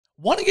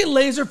Want to get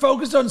laser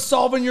focused on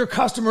solving your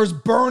customers'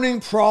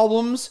 burning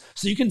problems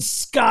so you can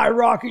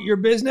skyrocket your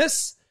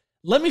business?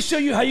 Let me show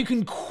you how you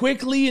can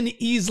quickly and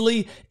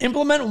easily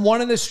implement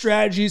one of the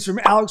strategies from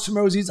Alex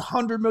Hormozi's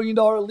 $100 million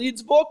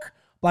Leads book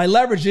by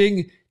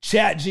leveraging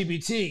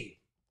ChatGPT.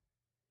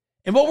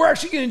 And what we're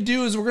actually going to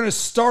do is we're going to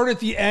start at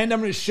the end.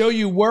 I'm going to show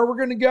you where we're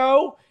going to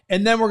go,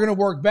 and then we're going to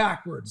work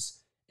backwards.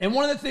 And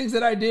one of the things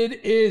that I did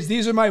is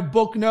these are my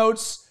book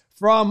notes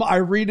from I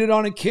read it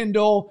on a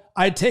Kindle.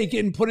 I take it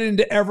and put it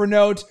into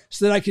Evernote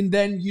so that I can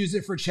then use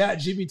it for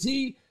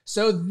ChatGPT.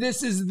 So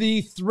this is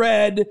the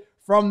thread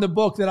from the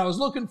book that I was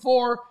looking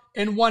for.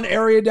 And one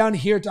area down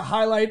here to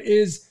highlight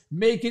is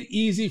make it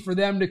easy for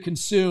them to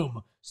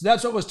consume. So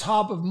that's what was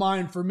top of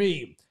mind for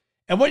me.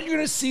 And what you're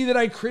going to see that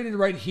I created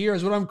right here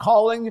is what I'm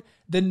calling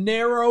the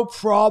Narrow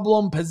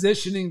Problem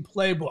Positioning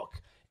Playbook.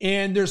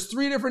 And there's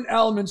 3 different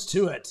elements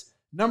to it.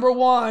 Number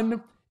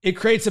 1, it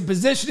creates a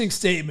positioning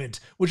statement,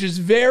 which is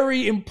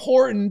very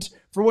important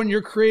for when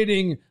you're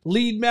creating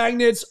lead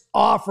magnets,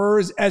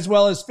 offers, as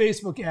well as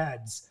Facebook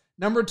ads.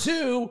 Number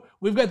 2,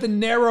 we've got the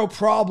narrow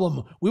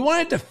problem. We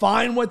want to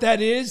define what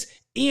that is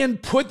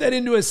and put that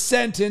into a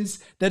sentence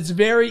that's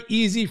very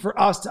easy for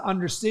us to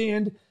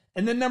understand.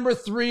 And then number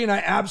 3, and I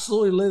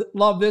absolutely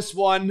love this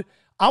one,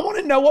 I want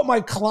to know what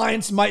my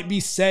clients might be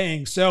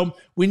saying. So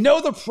we know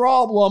the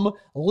problem.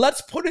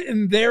 Let's put it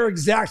in their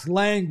exact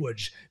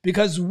language,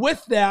 because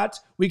with that,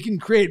 we can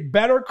create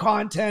better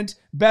content,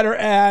 better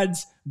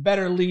ads,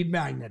 better lead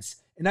magnets.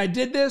 And I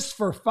did this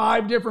for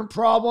 5 different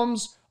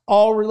problems,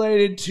 all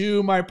related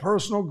to my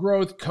personal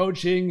growth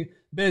coaching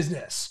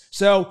business.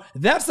 So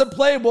that's the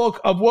playbook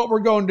of what we're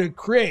going to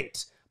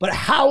create. But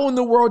how in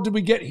the world did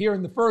we get here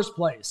in the first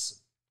place?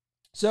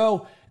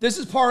 So this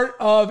is part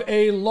of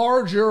a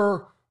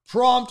larger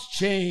prompt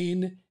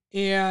chain,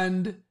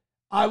 and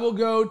I will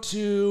go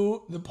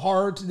to the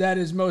part that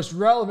is most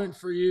relevant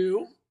for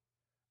you.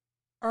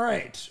 All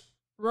right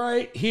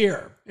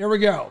here we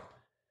go.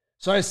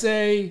 So I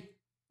say,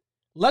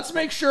 let's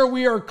make sure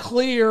we are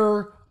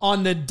clear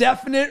on the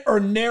definite or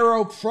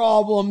narrow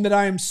problem that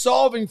I am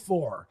solving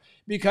for,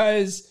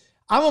 because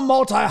I'm a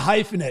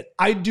multi-hyphenate.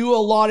 I do a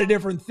lot of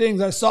different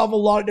things. I solve a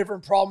lot of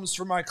different problems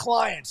for my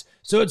clients.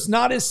 So it's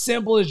not as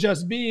simple as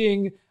just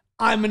being,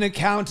 I'm an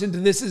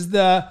accountant, this is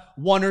the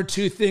 1 or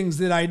 2 things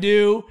that I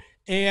do.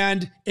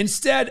 And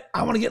instead,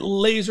 I want to get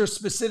laser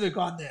specific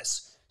on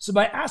this. So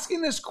by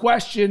asking this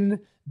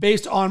question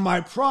based on my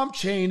prompt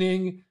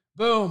chaining,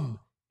 boom,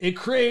 it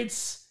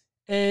creates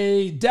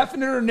a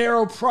definite or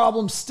narrow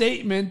problem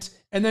statement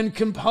and then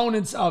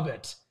components of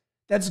it.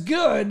 That's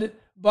good,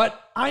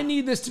 but I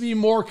need this to be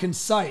more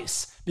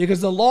concise,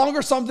 because the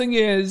longer something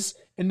is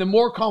and the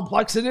more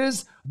complex it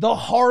is, the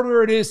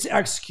harder it is to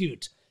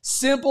execute.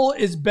 Simple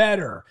is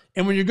better.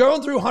 And when you're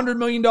going through $100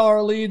 million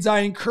leads, I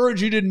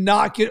encourage you to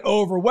not get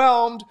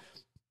overwhelmed,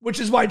 which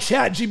is why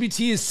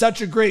ChatGPT is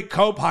such a great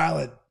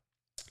co-pilot.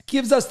 It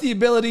gives us the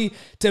ability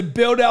to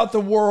build out the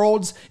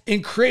worlds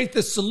and create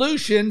the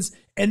solutions,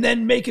 and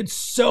then make it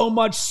so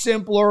much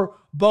simpler,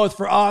 both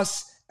for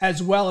us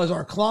as well as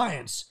our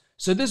clients.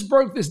 So this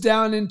broke this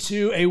down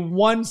into a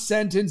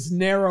 1-sentence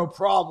narrow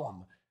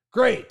problem.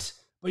 Great.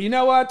 But you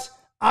know what?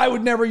 I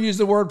would never use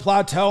the word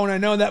plateau, and I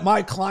know that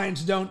my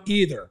clients don't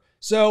either.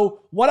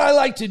 So what I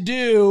like to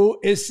do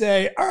is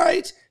say, all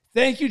right,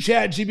 thank you,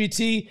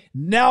 ChatGPT.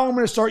 Now I'm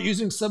going to start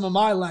using some of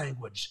my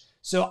language.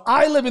 So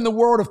I live in the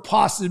world of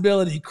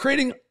possibility,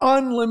 creating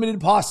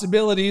unlimited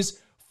possibilities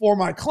for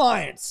my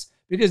clients,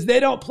 because they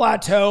don't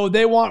plateau.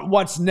 They want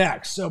what's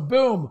next. So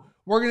boom,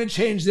 we're going to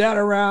change that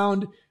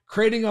around,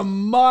 creating a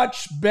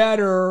much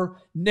better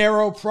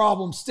narrow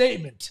problem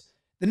statement.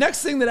 The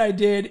next thing that I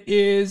did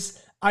is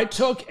I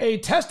took a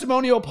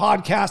testimonial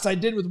podcast I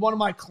did with one of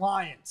my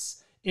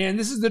clients, and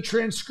this is the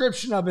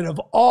transcription of it, of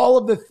all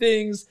of the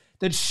things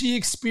that she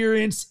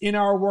experienced in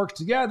our work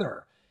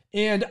together.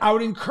 And I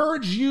would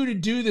encourage you to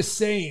do the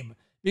same,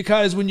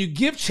 because when you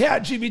give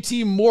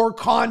ChatGPT more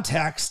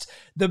context,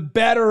 the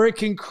better it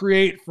can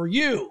create for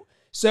you.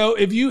 So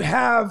if you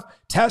have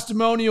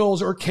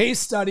testimonials or case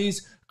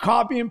studies,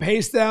 copy and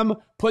paste them,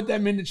 put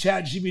them into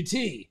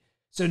ChatGPT.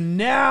 So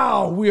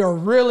now we are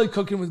really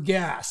cooking with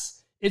gas.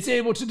 It's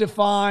able to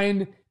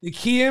define the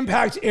key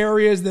impact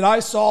areas that I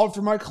solved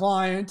for my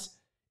client.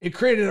 It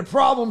created a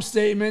problem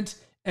statement,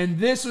 and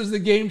this was the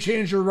game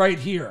changer right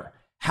here.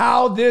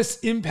 How this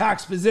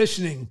impacts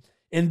positioning.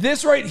 And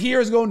this right here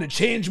is going to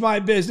change my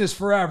business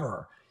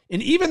forever.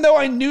 And even though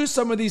I knew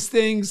some of these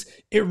things,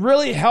 it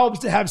really helps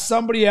to have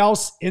somebody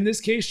else, in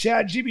this case,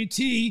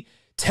 ChatGPT,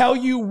 tell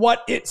you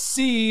what it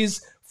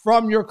sees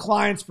from your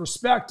client's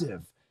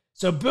perspective.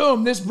 So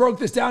boom, this broke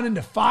this down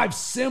into 5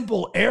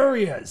 simple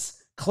areas.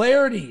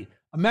 Clarity.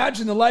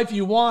 Imagine the life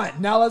you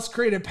want. Now let's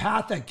create a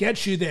path that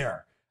gets you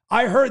there.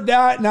 I heard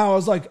that and I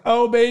was like,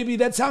 oh baby,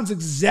 that sounds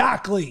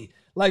exactly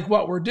like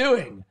what we're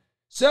doing.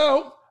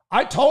 So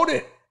I told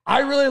it,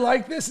 I really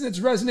like this and it's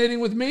resonating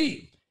with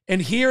me.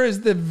 And here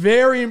is the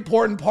very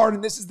important part,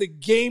 and this is the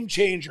game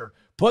changer.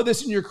 Put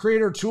this in your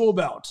creator tool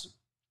belt.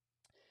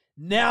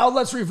 Now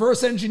let's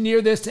reverse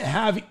engineer this to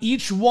have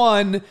each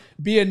one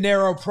be a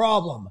narrow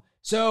problem.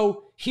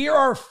 So here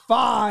are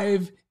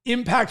 5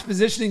 impact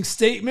positioning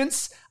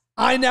statements.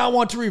 I now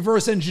want to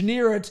reverse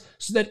engineer it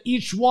so that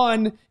each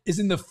one is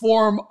in the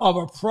form of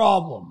a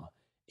problem.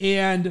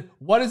 And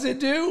what does it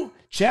do?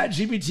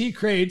 ChatGPT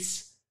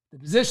creates the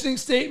positioning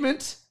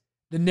statement,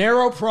 the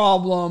narrow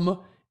problem,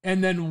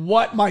 and then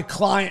what my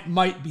client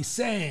might be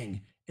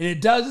saying. And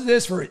it does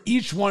this for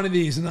each one of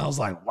these. And I was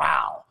like,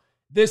 wow,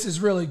 this is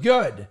really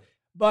good.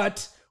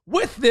 But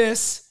with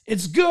this,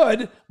 it's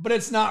good, but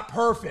it's not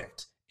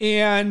perfect.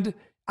 And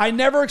I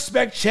never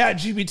expect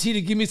ChatGPT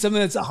to give me something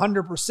that's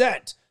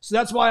 100%. So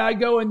that's why I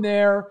go in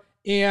there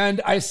and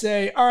I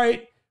say, all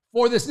right,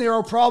 for this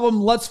narrow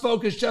problem, let's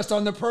focus just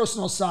on the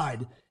personal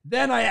side.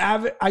 Then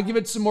I give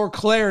it some more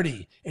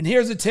clarity. And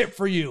here's a tip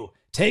for you.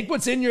 Take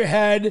what's in your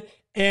head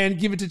and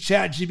give it to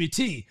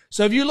ChatGPT.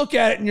 So if you look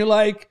at it and you're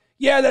like,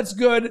 yeah, that's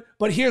good,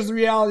 but here's the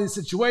reality of the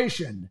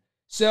situation.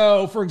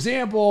 So for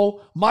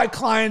example, my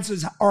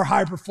clients are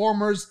high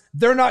performers.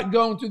 They're not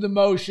going through the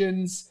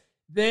motions.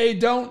 They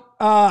don't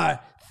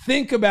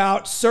think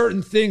about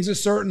certain things a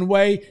certain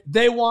way.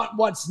 They want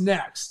what's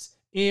next.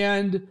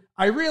 And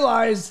I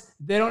realize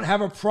they don't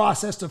have a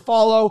process to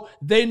follow.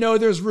 They know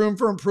there's room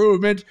for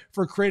improvement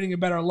for creating a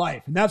better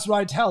life. And that's what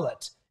I tell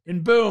it.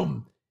 And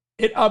boom,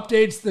 it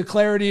updates the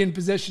clarity and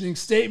positioning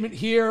statement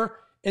here.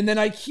 And then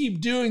I keep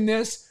doing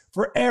this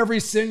for every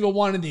single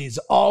one of these,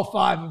 all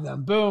 5 of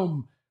them.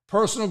 Boom,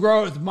 personal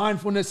growth,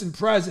 mindfulness, and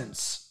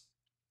presence.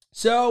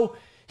 So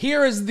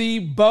here is the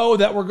bow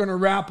that we're going to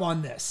wrap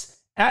on this.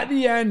 At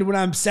the end, when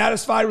I'm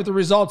satisfied with the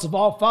results of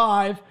all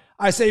 5,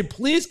 I say,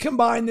 please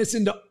combine this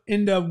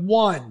into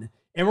one.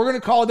 And we're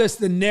going to call this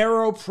the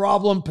Narrow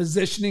Problem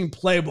Positioning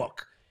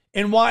Playbook.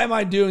 And why am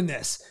I doing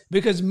this?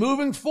 Because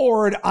moving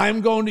forward,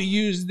 I'm going to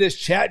use this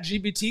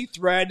ChatGPT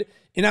thread,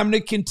 and I'm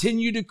going to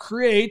continue to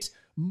create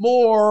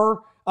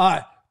more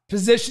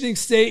positioning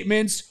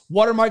statements.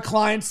 What are my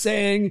clients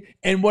saying?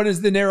 And what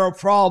is the narrow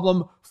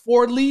problem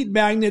for lead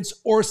magnets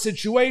or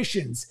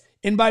situations?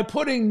 And by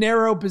putting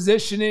narrow problem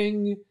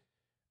positioning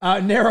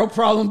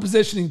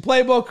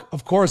playbook,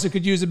 of course, it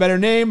could use a better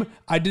name.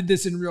 I did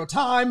this in real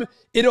time.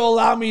 It'll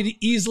allow me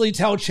to easily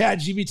tell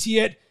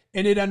ChatGPT it,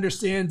 and it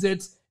understands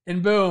it.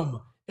 And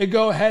boom,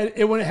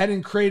 it went ahead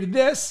and created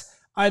this.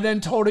 I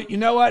then told it, you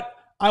know what?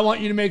 I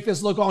want you to make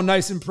this look all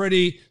nice and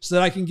pretty so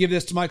that I can give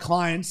this to my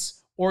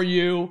clients or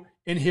you.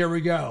 And here we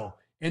go.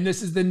 And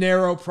this is the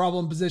Narrow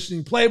Problem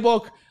Positioning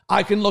Playbook.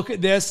 I can look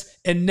at this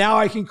and now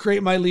I can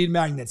create my lead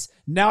magnets.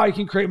 Now I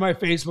can create my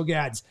Facebook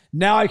ads.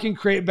 Now I can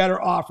create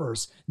better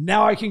offers.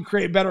 Now I can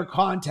create better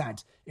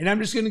content. And I'm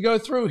just going to go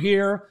through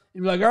here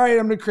and be like, all right,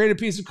 I'm going to create a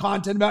piece of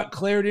content about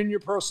clarity in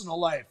your personal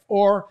life.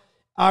 Or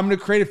I'm going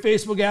to create a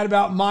Facebook ad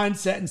about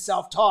mindset and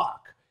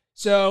self-talk.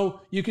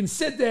 So you can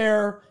sit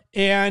there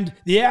and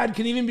the ad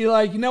can even be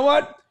like, you know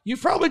what?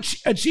 You've probably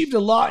achieved a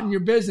lot in your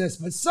business,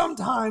 but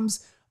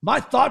sometimes my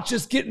thoughts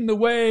just get in the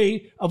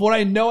way of what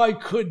I know I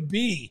could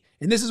be.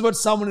 And this is what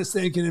someone is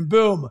thinking, and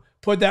boom,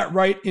 put that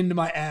right into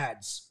my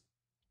ads.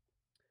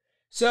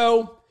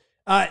 So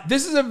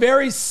this is a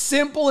very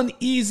simple and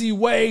easy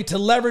way to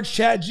leverage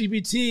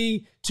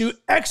ChatGPT to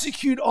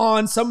execute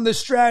on some of the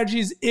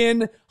strategies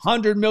in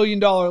 $100 million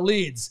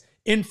leads.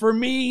 And for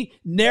me,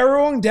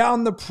 narrowing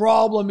down the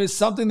problem is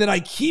something that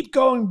I keep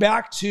going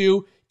back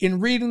to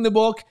in reading the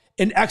book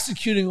and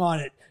executing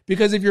on it.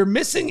 Because if you're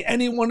missing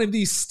any one of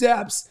these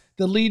steps,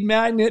 the lead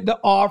magnet, the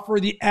offer,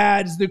 the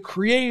ads, the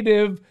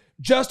creative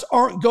just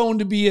aren't going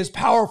to be as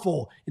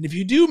powerful. And if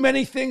you do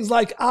many things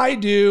like I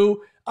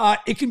do,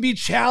 it can be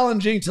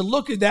challenging to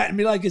look at that and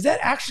be like, is that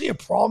actually a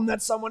problem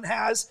that someone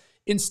has?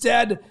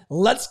 Instead,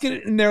 let's get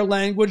it in their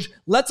language.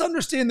 Let's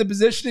understand the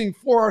positioning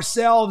for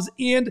ourselves,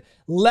 and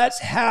let's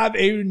have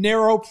a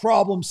narrow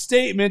problem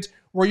statement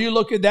where you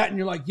look at that and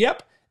you're like,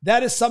 yep,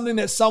 that is something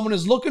that someone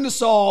is looking to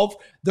solve.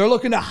 They're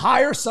looking to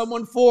hire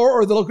someone for,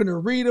 or they're looking to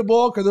read a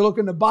book, or they're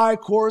looking to buy a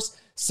course,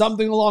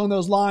 something along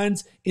those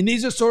lines. And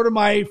these are sort of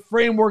my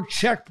framework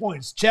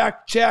checkpoints.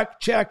 Check, check,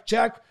 check,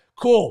 check.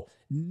 Cool.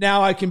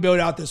 Now I can build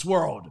out this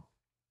world.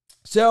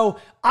 So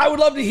I would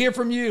love to hear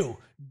from you.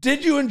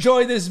 Did you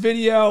enjoy this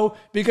video?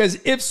 Because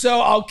if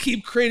so, I'll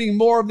keep creating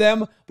more of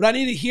them, but I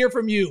need to hear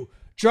from you.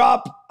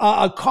 Drop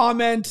a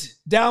comment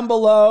down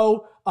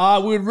below.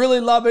 We would really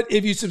love it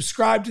if you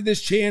subscribe to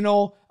this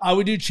channel.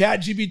 We do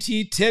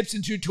ChatGPT tips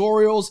and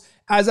tutorials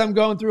as I'm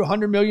going through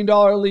 $100 million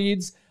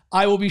leads.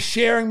 I will be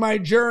sharing my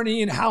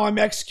journey and how I'm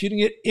executing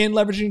it in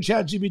leveraging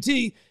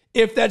ChatGPT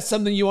if that's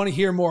something you want to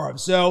hear more of.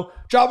 So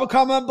drop a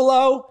comment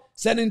below,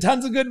 sending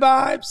tons of good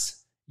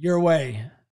vibes your way.